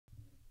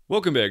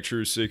Welcome back,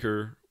 Truth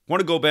Seeker. Want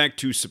to go back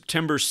to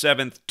September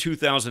 7th,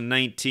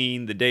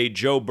 2019, the day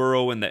Joe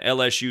Burrow and the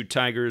LSU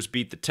Tigers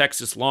beat the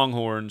Texas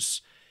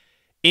Longhorns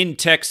in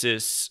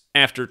Texas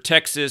after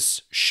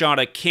Texas shot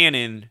a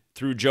cannon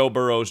through Joe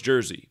Burrow's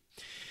jersey.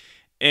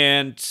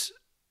 And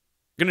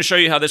I'm going to show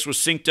you how this was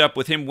synced up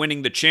with him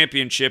winning the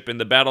championship in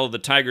the Battle of the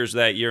Tigers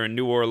that year in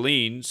New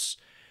Orleans,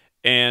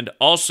 and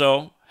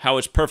also how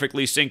it's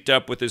perfectly synced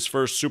up with his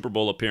first Super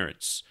Bowl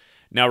appearance.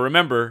 Now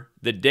remember,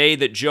 the day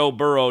that Joe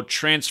Burrow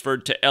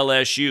transferred to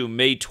LSU,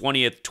 May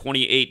 20th,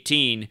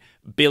 2018,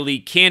 Billy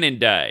Cannon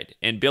died.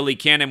 And Billy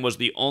Cannon was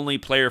the only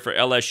player for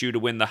LSU to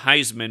win the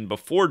Heisman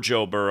before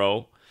Joe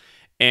Burrow.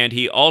 And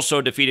he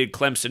also defeated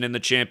Clemson in the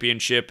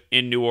championship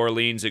in New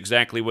Orleans,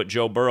 exactly what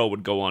Joe Burrow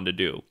would go on to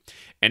do.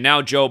 And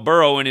now Joe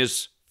Burrow, in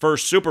his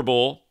first Super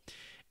Bowl,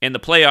 in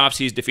the playoffs,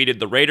 he's defeated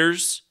the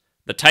Raiders,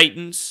 the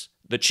Titans,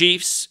 the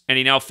Chiefs, and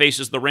he now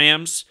faces the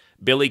Rams.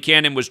 Billy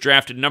Cannon was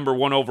drafted number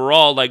 1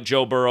 overall, like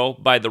Joe Burrow,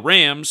 by the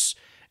Rams,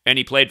 and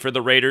he played for the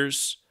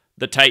Raiders,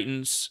 the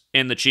Titans,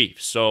 and the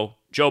Chiefs. So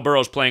Joe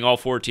Burrow's playing all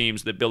 4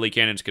 teams that Billy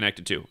Cannon's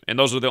connected to. And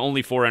those are the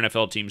only 4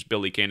 NFL teams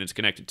Billy Cannon's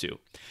connected to.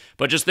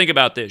 But just think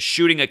about this.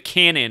 Shooting a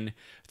cannon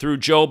through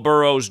Joe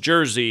Burrow's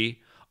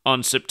jersey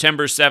on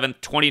September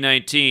 7th,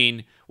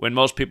 2019, when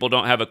most people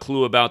don't have a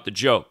clue about the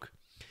joke.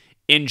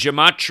 In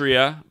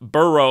Gematria,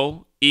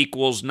 Burrow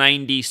equals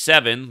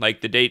 97,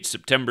 like the date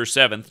September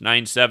 7th,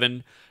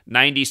 97.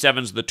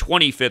 97's the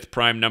 25th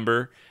prime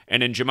number,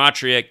 and in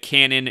Gematria,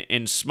 Cannon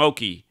and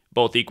Smokey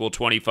both equal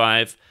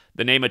 25.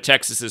 The name of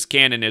Texas's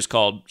cannon is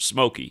called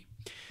Smokey.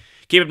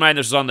 Keep in mind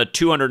this is on the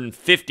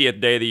 250th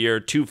day of the year,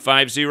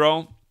 250.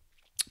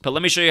 But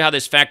let me show you how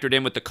this factored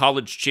in with the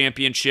college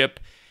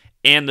championship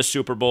and the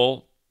Super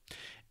Bowl.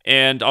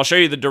 And I'll show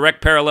you the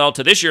direct parallel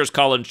to this year's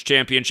college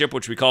championship,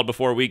 which we called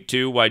before week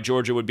 2, why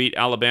Georgia would beat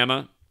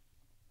Alabama.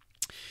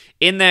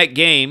 In that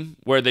game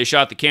where they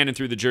shot the cannon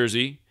through the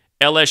jersey,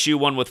 LSU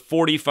won with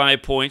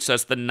 45 points.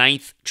 That's the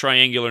 9th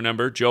triangular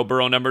number. Joe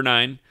Burrow, number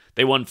 9.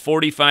 They won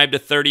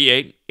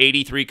 45-38,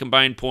 83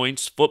 combined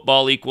points.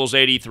 Football equals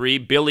 83.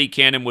 Billy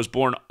Cannon was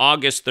born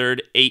August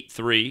 3rd,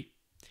 8-3.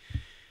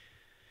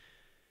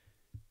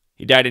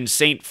 He died in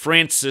St.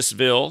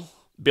 Francisville.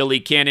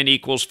 Billy Cannon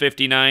equals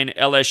 59.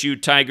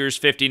 LSU Tigers,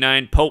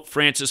 59. Pope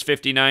Francis,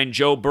 59.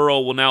 Joe Burrow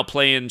will now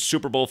play in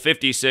Super Bowl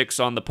 56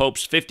 on the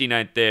Pope's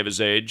 59th day of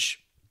his age.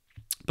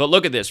 But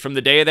look at this. From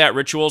the day of that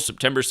ritual,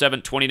 September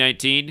 7th,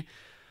 2019,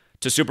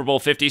 to Super Bowl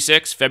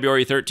 56,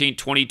 February 13th,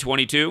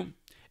 2022,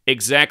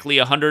 exactly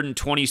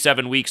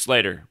 127 weeks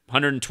later.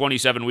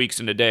 127 weeks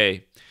in a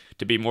day,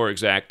 to be more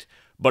exact.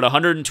 But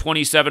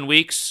 127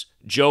 weeks,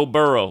 Joe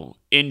Burrow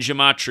in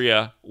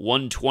Gematria,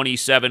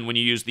 127 when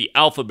you use the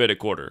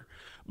alphabetic order.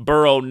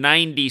 Burrow,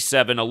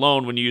 97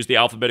 alone when you use the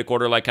alphabetic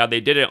order, like how they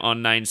did it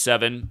on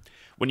 9-7.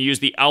 When you use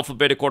the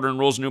alphabetic order in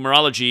rules of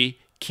numerology,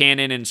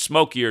 Cannon and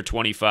Smokey are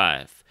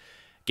 25.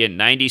 Again,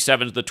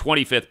 97 is the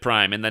 25th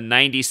prime. In the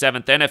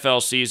 97th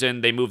NFL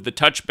season, they moved the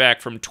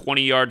touchback from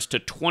 20 yards to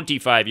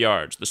 25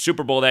 yards. The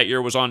Super Bowl that year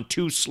was on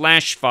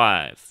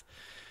 2/5.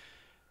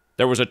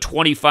 There was a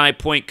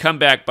 25-point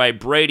comeback by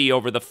Brady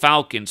over the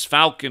Falcons.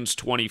 Falcons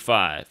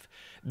 25.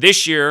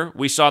 This year,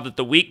 we saw that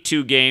the Week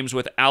 2 games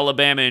with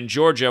Alabama and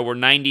Georgia were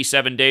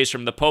 97 days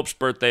from the Pope's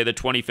birthday, the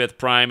 25th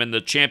prime, and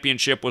the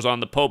championship was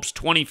on the Pope's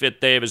 25th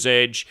day of his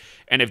age.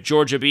 And if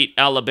Georgia beat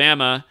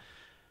Alabama,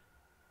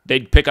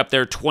 they'd pick up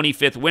their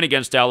 25th win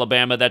against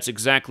Alabama. That's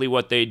exactly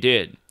what they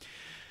did.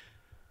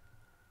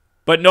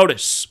 But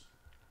notice,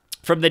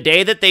 from the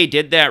day that they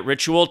did that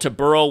ritual to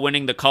Burrow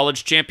winning the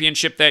college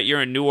championship that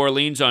year in New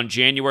Orleans on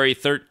January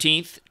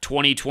 13th,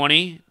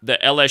 2020, the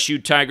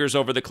LSU Tigers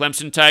over the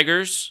Clemson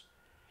Tigers,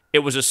 it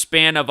was a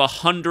span of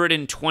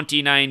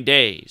 129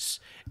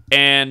 days.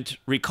 And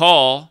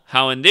recall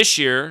how in this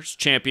year's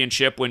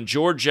championship, when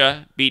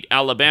Georgia beat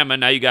Alabama,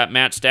 now you got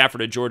Matt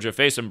Stafford of Georgia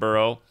facing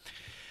Burrow,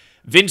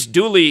 Vince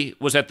Dooley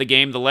was at the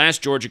game, the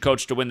last Georgia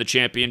coach to win the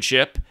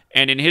championship,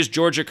 and in his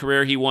Georgia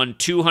career, he won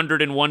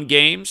 201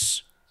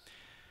 games.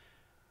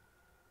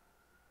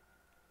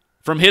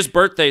 From his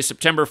birthday,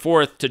 September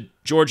 4th, to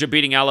Georgia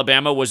beating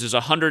Alabama was his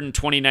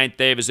 129th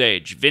day of his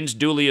age. Vince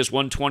Dooley is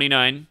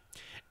 129,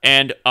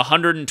 and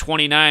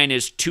 129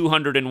 is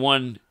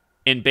 201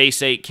 in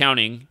base 8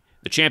 counting.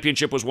 The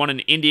championship was won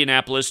in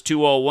Indianapolis,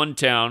 201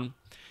 town.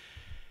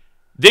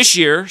 This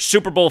year,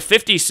 Super Bowl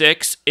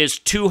 56 is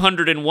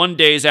 201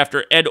 days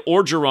after Ed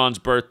Orgeron's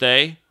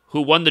birthday,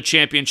 who won the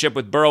championship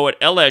with Burrow at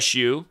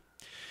LSU.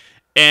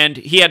 And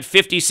he had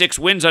 56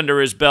 wins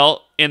under his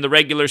belt in the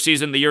regular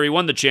season the year he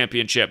won the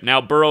championship. Now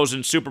Burrow's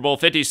in Super Bowl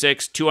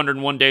 56,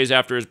 201 days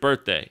after his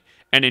birthday.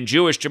 And in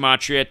Jewish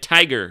Gematria,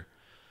 Tiger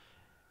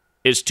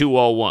is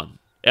 201.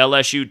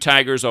 LSU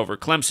Tigers over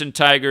Clemson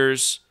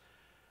Tigers.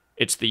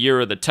 It's the year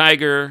of the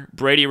Tiger.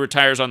 Brady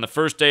retires on the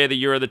first day of the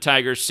year of the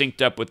Tiger,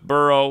 synced up with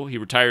Burrow. He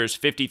retires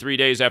 53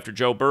 days after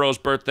Joe Burrow's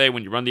birthday.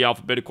 When you run the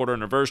alphabetic order in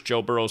reverse,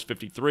 Joe Burrow's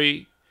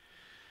 53.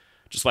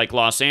 Just like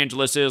Los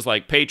Angeles is,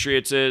 like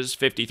Patriots is.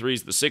 53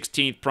 is the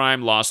 16th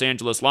prime. Los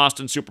Angeles lost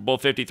in Super Bowl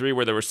 53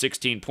 where there were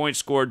 16 points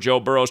scored. Joe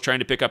Burrow is trying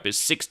to pick up his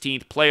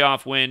 16th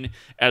playoff win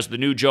as the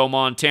new Joe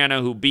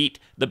Montana, who beat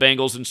the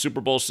Bengals in Super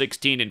Bowl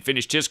 16 and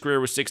finished his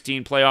career with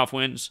 16 playoff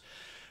wins.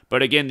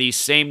 But again, these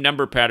same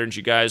number patterns,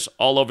 you guys,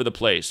 all over the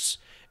place.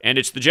 And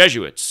it's the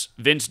Jesuits.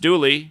 Vince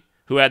Dooley,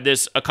 who had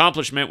this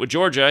accomplishment with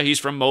Georgia, he's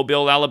from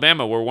Mobile,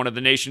 Alabama, where one of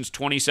the nation's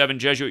 27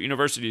 Jesuit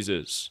universities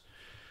is.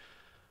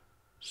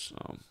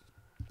 So,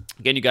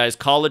 again, you guys,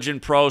 college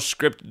and pro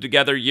scripted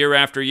together year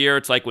after year.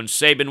 It's like when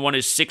Saban won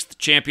his 6th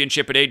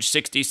championship at age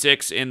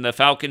 66 in the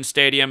Falcon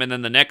Stadium, and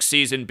then the next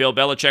season, Bill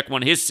Belichick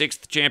won his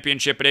 6th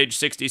championship at age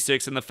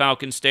 66 in the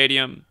Falcon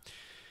Stadium.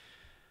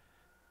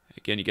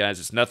 Again, you guys,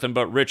 it's nothing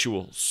but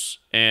rituals.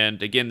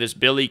 And again, this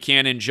Billy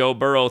Cannon, Joe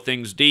Burrow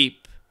thing's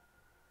deep,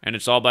 and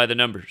it's all by the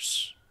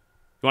numbers.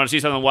 You want to see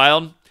something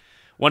wild?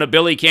 One of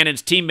Billy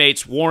Cannon's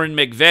teammates, Warren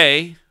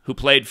McVay, who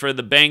played for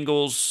the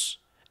Bengals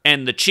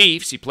and the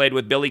Chiefs. He played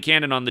with Billy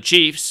Cannon on the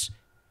Chiefs.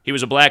 He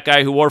was a black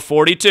guy who wore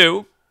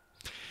 42.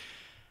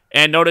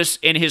 And notice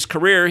in his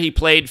career, he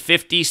played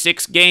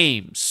 56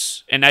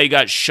 games. And now you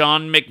got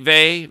Sean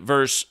McVay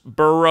versus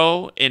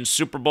Burrow in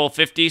Super Bowl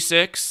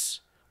 56.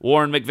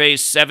 Warren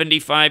McVay's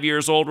 75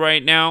 years old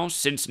right now.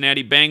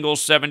 Cincinnati Bengals,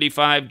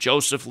 75.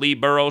 Joseph Lee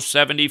Burrow,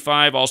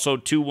 75. Also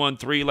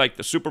 213, like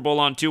the Super Bowl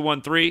on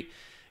 213.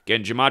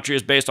 Again, Gematria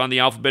is based on the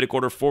alphabetic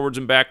order, forwards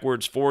and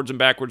backwards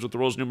with the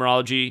rules of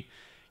numerology.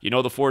 You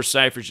know the 4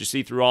 ciphers. You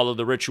see through all of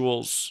the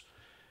rituals.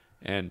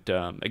 And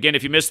again,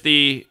 if you missed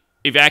the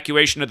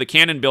evacuation of the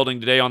Cannon building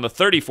today on the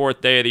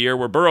 34th day of the year,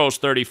 where Burrow's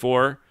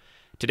 34,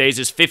 today's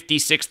his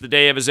 56th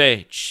day of his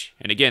age.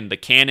 And again, the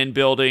Cannon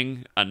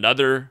building,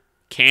 another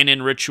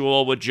Cannon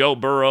ritual with Joe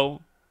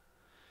Burrow.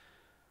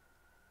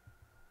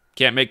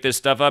 Can't make this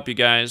stuff up, you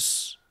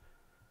guys.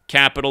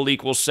 Capital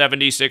equals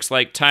 76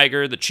 like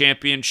Tiger. The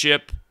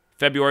championship,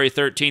 February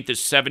 13th, is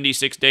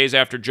 76 days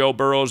after Joe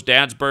Burrow's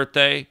dad's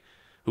birthday,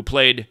 who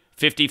played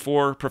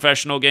 54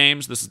 professional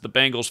games. This is the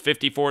Bengals'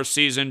 54th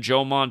season.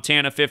 Joe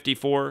Montana,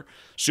 54.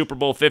 Super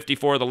Bowl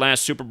 54, the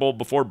last Super Bowl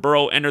before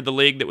Burrow entered the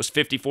league that was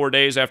 54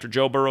 days after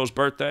Joe Burrow's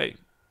birthday.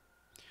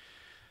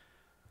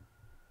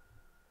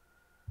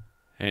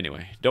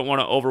 Anyway, don't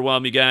want to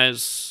overwhelm you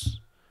guys,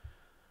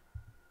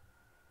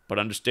 but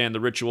understand the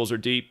rituals are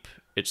deep.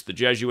 It's the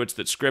Jesuits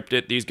that script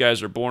it. These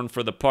guys are born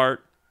for the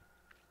part.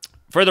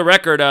 For the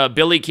record,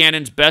 Billy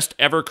Cannon's best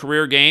ever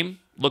career game,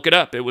 look it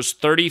up. It was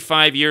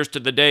 35 years to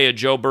the day of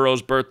Joe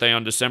Burrow's birthday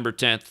on December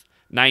 10th,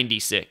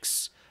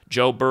 96.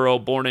 Joe Burrow,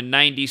 born in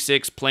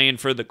 96, playing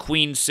for the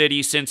Queen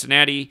City,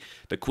 Cincinnati.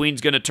 The Queen's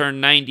going to turn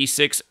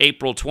 96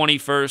 April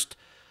 21st.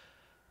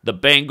 The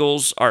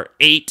Bengals are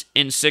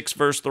 8-6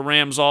 versus the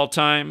Rams all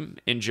time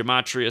in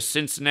Gematria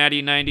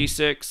Cincinnati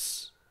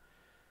 96.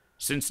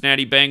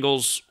 Cincinnati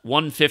Bengals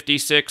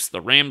 156. The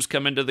Rams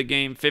come into the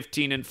game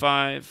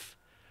 15-5.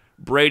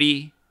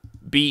 Brady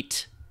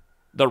beat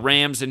the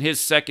Rams in his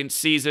second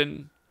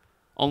season.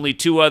 Only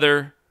 2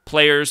 other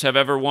players have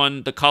ever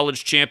won the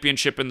college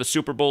championship in the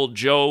Super Bowl,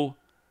 Joe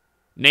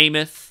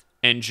Namath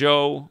and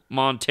Joe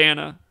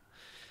Montana.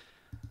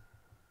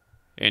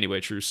 Anyway,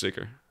 true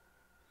sicker.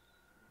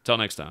 Till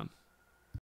next time.